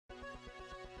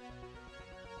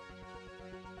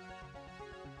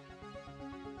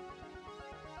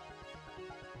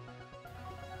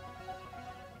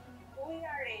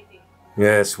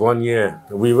Yes, 1 year.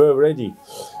 We were ready.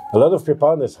 A lot of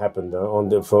preparedness happened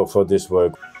for this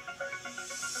work.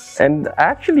 And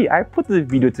actually, I put the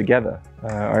video together.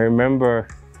 I remember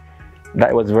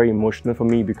that was very emotional for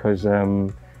me because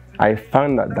I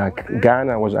found that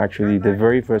Ghana was actually the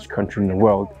very first country in the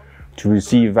world to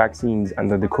receive vaccines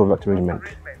under the COVAX arrangement.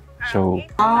 So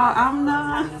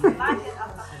Amna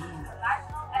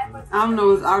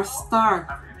was our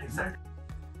star.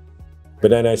 But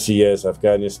then I see, yes,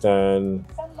 Afghanistan,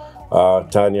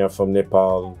 Tanya from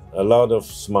Nepal, a lot of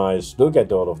smiles. Look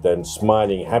at all of them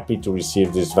smiling, happy to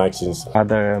receive these vaccines.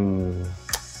 Other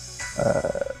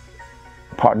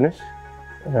partners,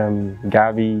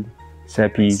 Gavi,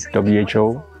 CEPI,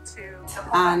 WHO.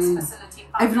 And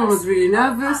everyone was really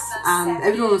nervous and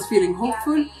everyone was feeling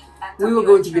hopeful. We were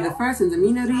going to be the first in the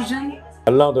MENA region.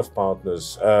 A lot of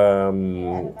partners,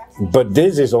 but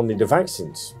this is only the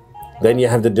vaccines. Then you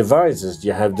have the devices,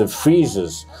 you have the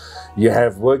freezers, you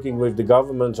have working with the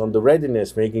government on the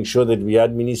readiness, making sure that we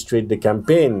administrate the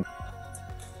campaign.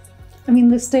 I mean,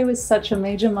 this day was such a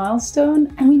major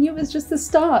milestone. I mean, it was just the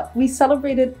start. We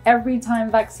celebrated every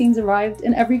time vaccines arrived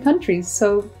in every country,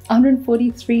 so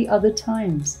 143 other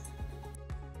times.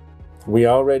 We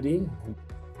are ready.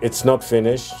 It's not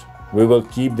finished. We will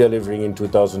keep delivering in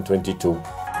 2022.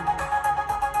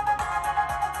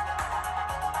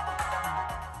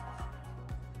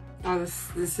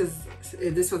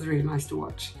 This was really nice to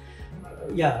watch.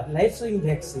 Yeah, life-saving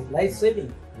vaccine,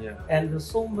 life-saving. Yeah. And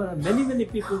so many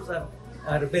people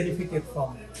are benefited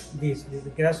from this.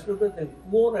 The grassroots,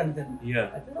 more and then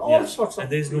all sorts of.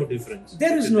 And there is no difference.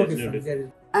 There is no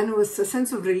difference. And it was a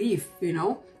sense of relief, you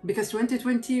know, because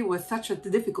 2020 was such a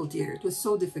difficult year. It was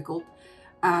so difficult.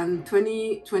 And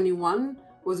 2021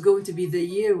 was going to be the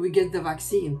year we get the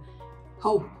vaccine,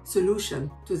 hope, solution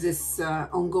to this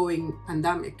ongoing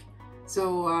pandemic.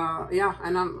 So yeah,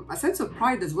 and a sense of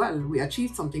pride as well. We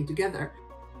achieved something together.